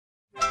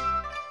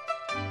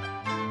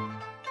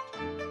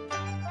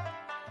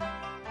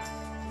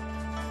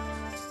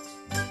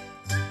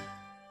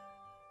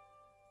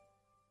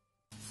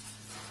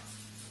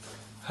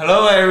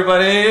Hello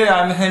everybody,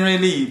 I'm Henry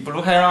Lee,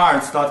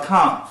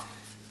 blueheronarts.com.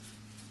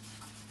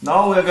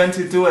 Now we're going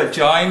to do a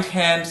joint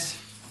hand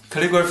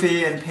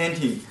calligraphy and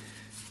painting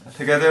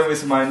together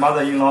with my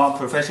mother-in-law,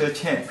 Professor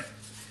Chen.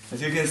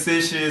 As you can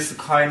see, she is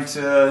quite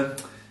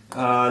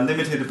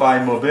limited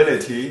by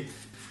mobility.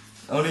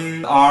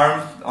 Only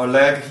arm or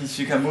leg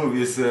she can move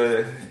is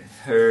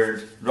her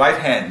right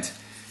hand,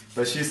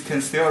 but she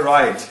can still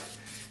write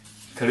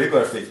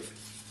calligraphy.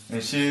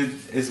 And she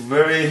is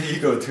very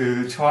eager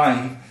to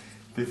try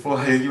before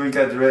I even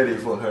get ready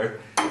for her.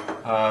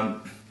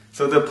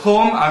 So the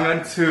poem I'm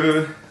going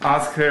to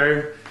ask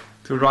her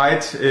to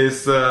write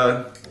is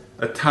a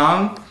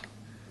town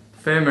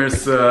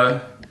famous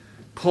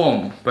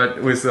poem,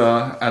 but with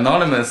an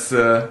anonymous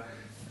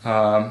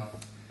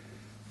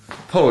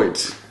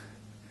poet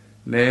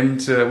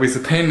named with a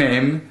pen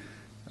name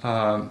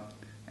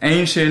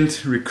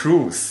Ancient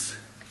Recluse,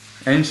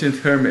 Ancient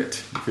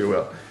Hermit, if you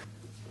will.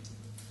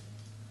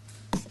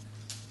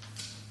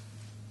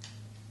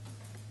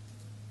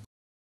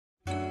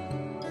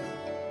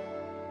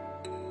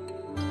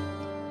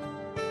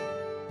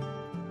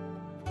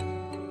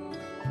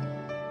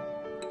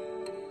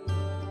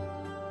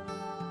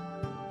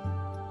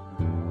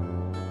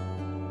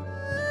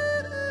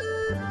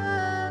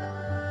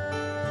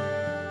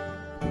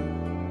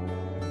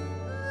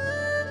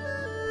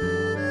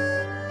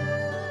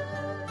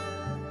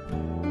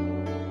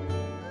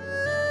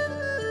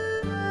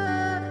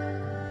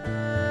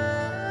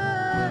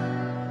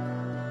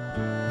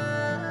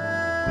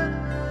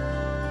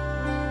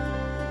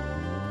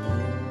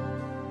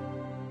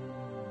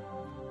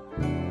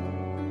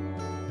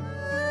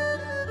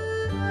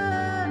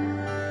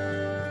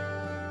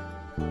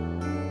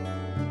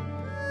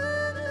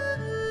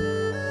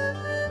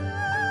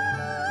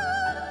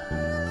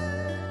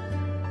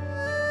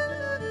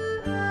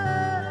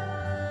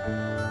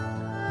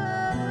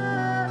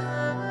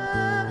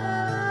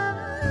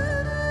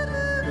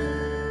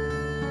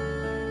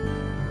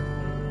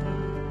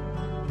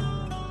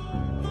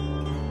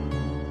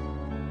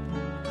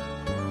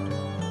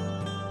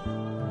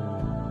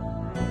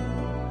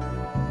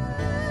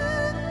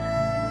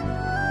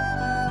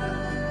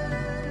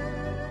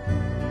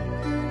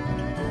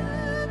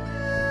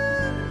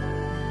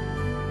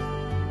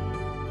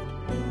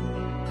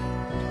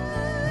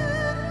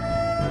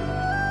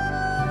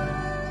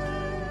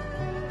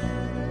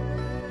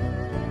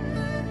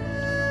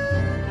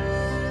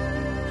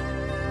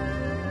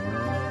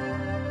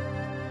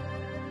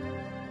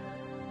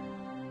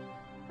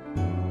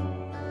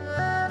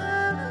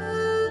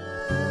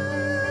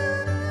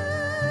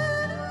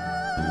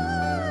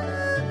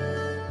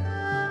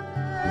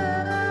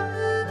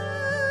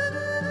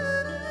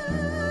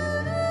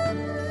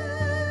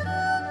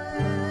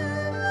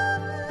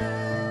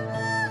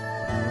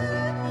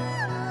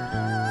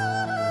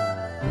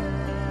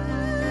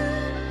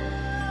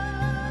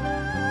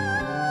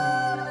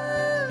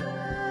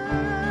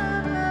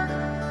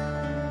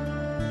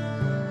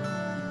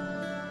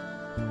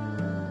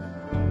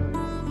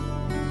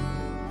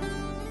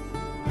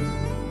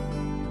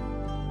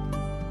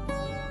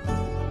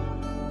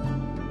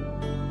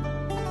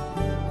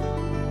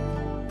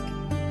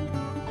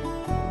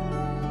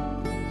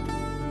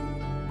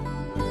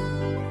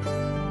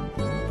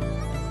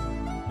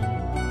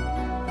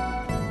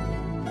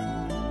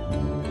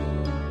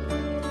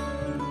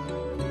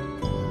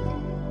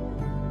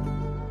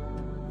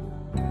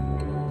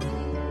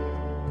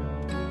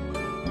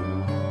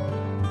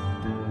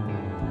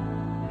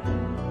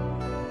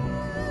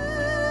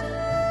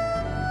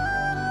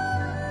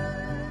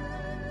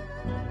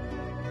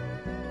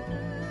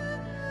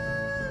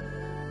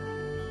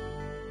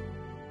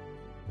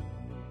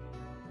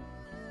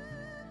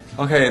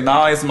 Okay,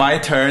 now it's my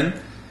turn.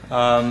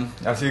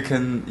 As you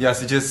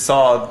just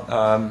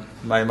saw,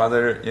 my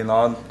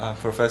mother-in-law,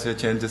 Professor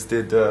Chen, just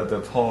did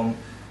the poem.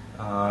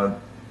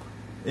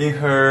 In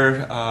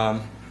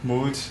her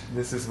mood,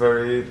 this is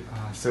very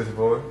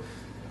suitable.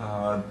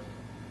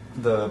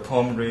 The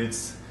poem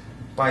reads,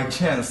 "By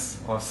chance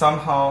or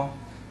somehow,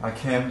 I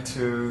came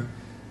to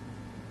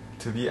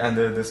be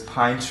under this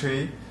pine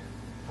tree."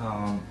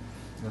 I'm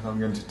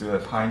going to do a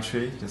pine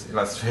tree, just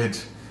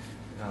illustrate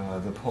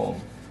the poem.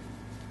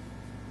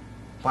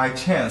 By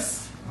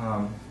chance,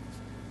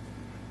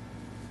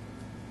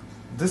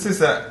 this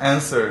is an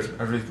answer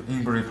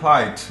in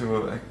reply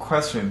to a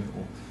question: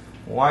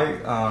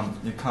 why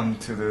you come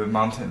to the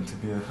mountain to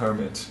be a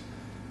hermit?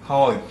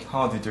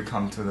 How did you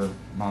come to the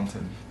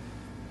mountain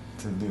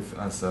to live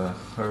as a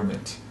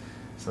hermit?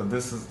 So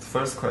this is the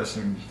first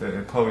question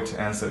the poet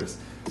answers.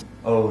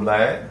 "偶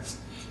来,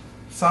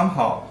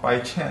 somehow, by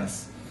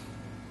chance,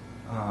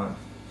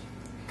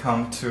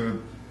 come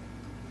to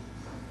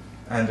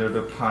under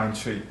the pine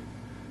tree."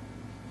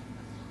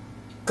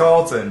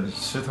 高枕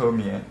石头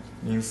眠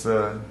means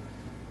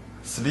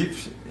sleep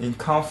in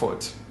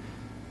comfort,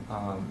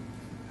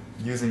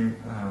 using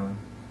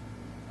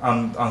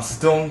on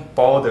stone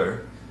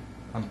boulder,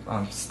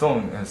 on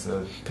stone as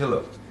a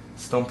pillow,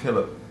 stone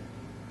pillow,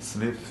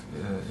 sleep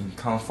in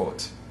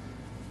comfort.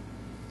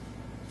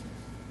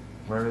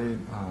 very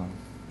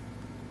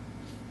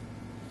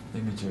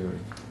imagery.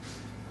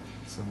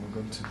 So we're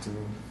going to do.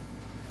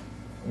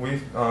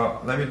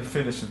 Let me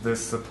finish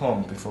this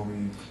poem before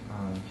we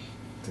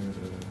do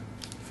the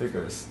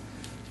figures.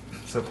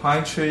 So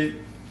pine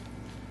tree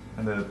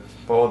and a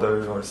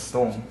boulder or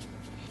stone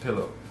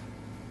pillow.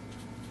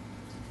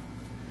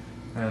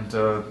 And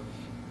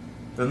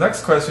the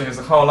next question is,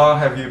 how long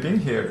have you been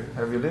here?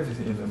 Have you lived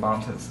in the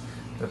mountains?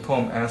 The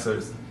poem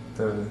answers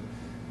the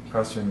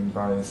question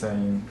by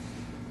saying,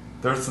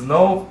 there's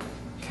no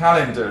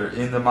calendar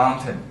in the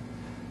mountain.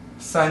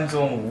 山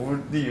中无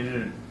历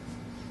日.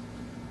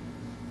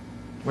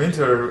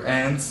 Winter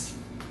ends,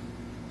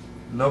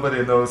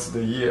 nobody knows the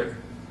year.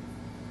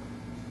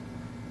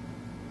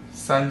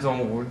 山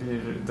中无历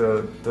日,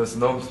 there's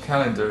no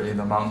calendar in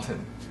the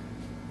mountain,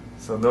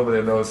 so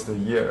nobody knows the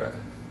year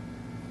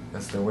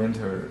as the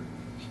winter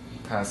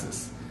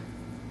passes.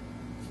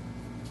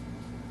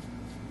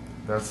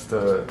 That's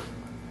the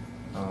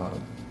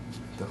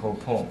whole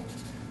poem.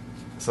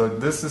 So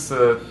this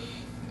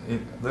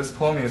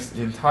poem is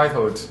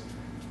entitled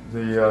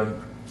the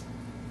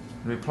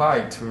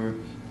reply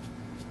to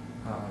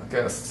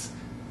guests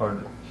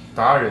or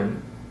达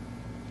人.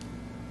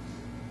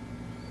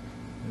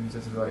 Let me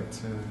just write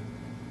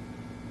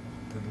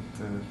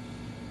the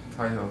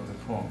title of the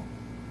poem.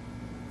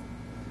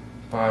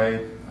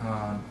 By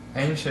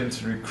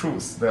Ancient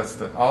Recluse, that's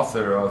the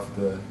author of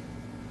the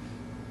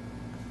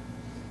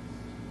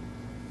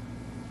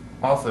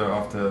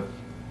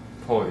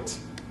poet.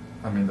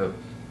 I mean the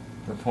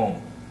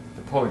poem.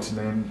 The poet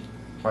named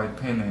by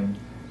pen name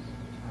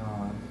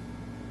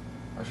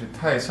actually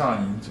太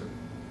上隐者.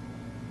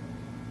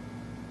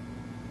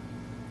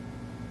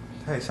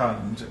 太上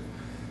隐者.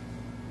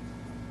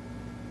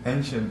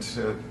 Ancient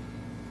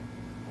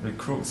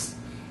recluse.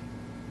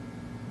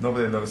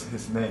 Nobody knows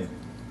his name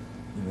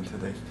even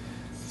today.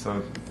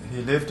 So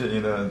he lived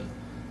in the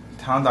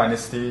Tang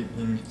Dynasty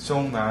in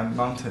Zhongnan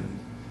Mountain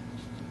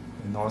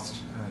in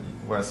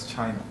west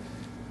China.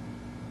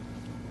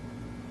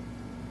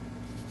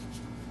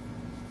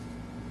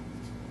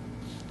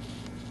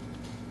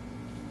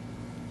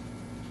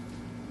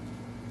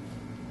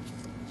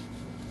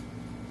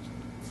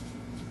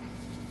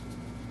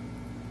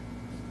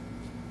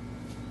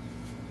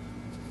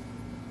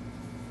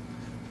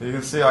 You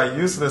can see I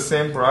used the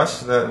same brush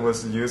that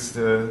was used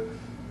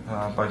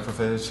by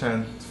Professor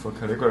Chen for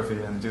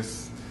calligraphy, and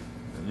just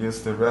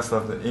use the rest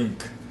of the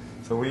ink.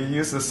 So we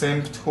use the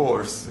same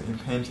tools in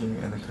painting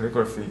and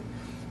calligraphy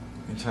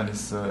in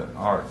Chinese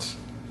art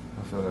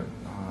of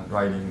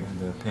writing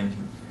and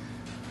painting.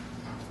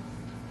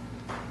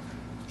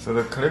 So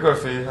the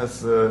calligraphy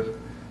has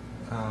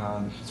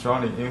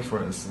strongly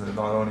influenced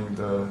not only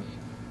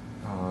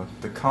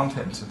the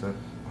content, but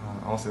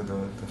also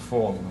the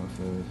form of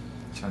the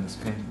Chinese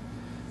painting.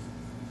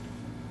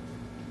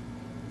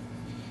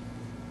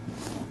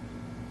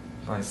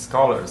 By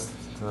scholars,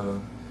 the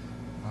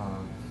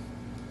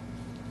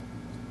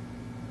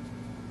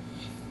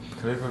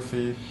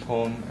calligraphy,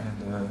 poem,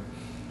 and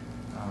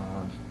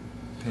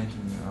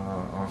painting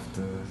are of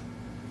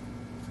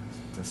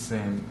the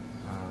same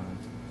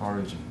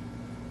origin.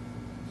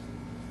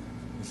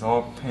 It's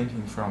all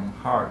painting from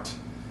heart.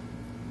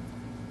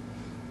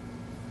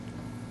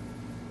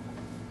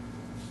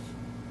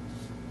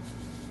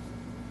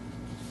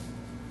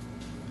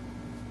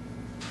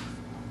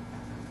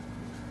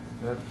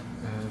 That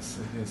is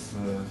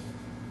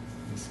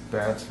his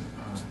bed,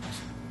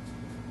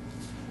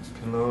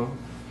 pillow,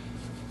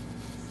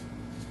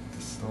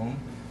 the stone.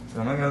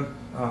 So I'm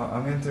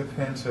going to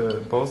paint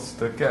both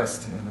the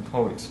guest and the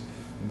poet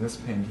in this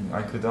painting.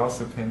 I could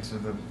also paint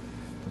the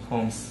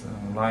poems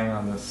lying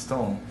on the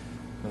stone,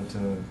 but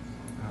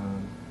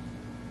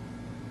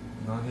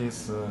now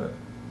he's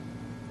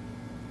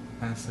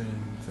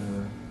answering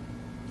the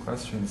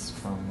questions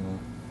from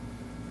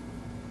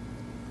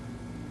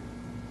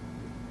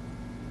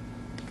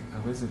a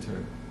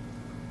visitor.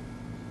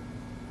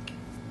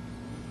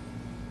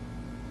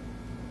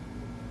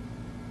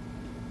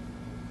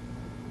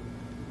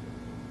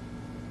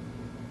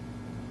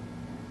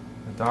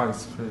 A dog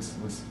is placed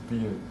with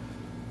beard,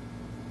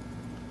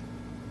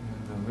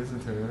 and the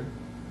visitor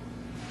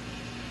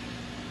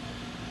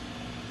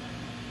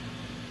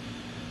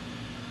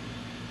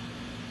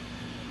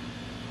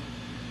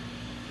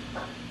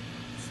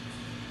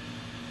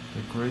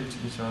they greet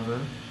each other.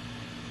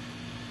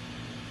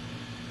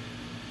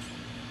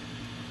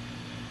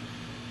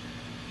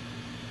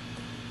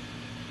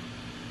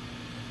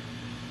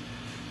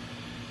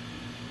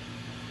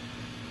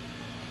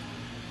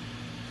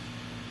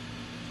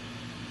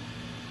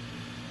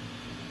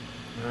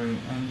 Wearing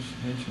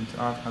ancient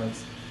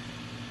archives.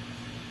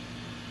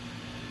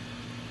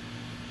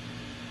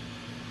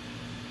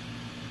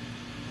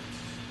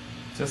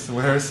 Just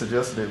very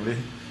suggestively.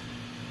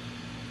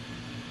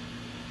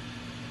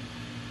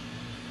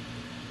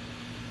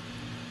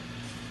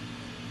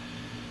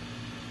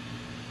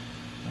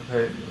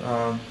 Okay,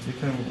 you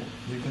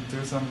can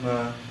do some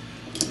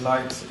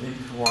light ink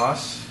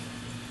wash.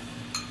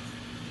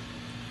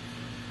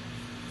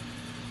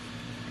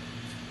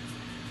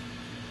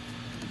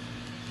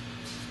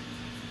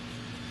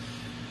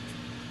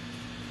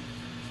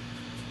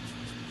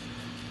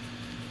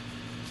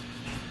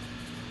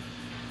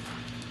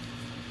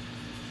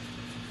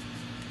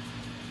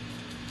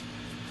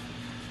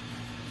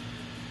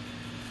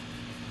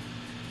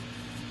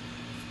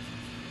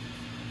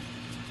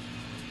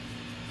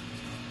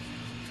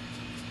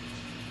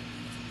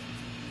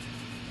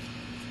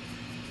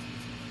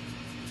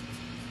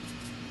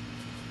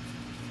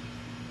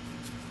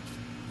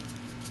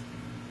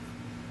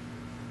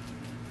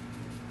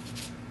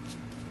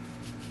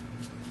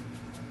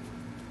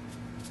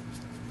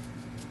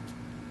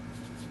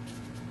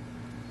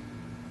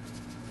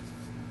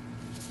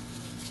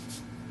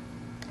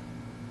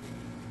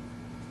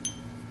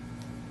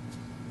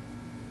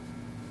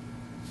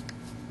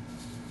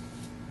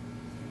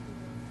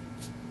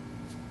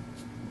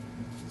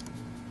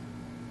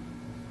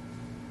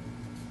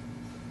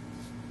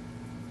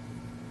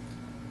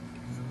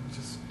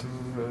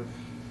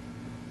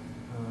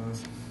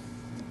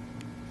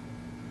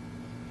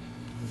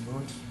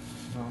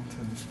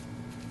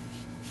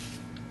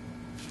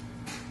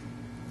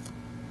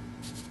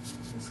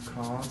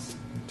 cross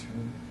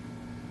between.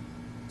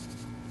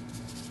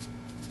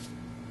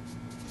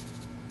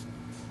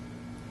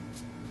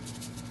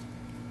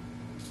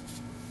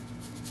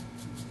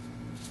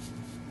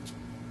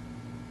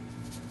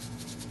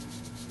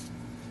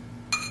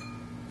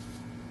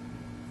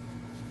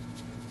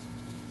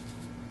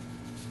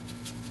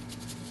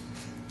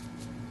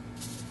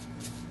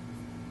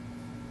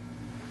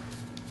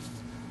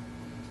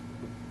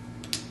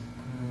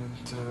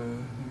 Let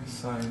me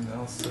sign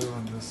also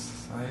on this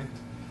side.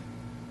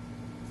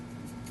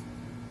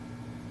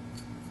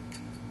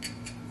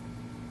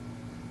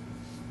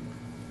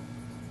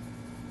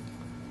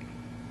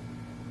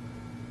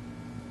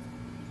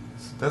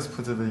 So let's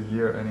put the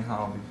year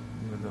anyhow,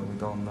 even though we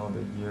don't know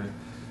the year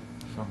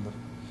from the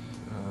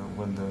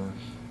when the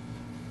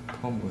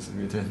poem was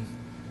written,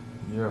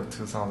 year of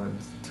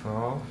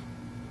 2012.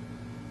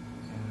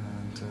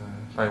 And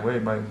by the way,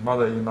 my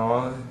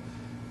mother-in-law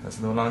has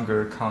no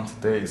longer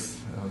count days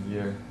of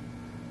year.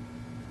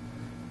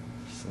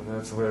 So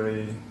that's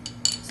very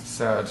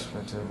sad,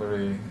 but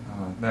very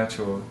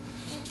natural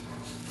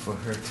for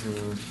her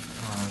to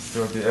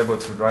still be able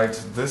to write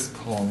this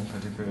poem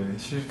particularly.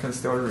 She can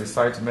still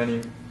recite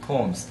many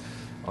poems,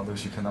 although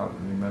she cannot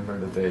remember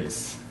the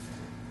days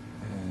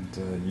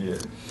and year.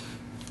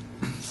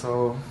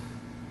 So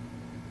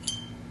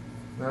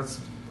that's,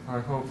 I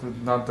hope,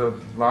 not the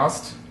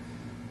last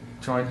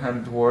joint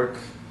hand work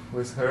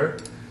with her.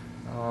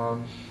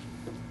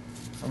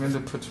 I'm going to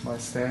put my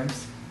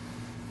stamps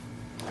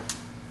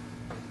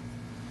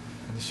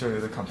and show you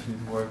the complete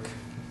work.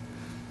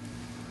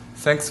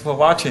 Thanks for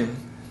watching.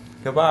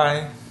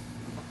 Goodbye.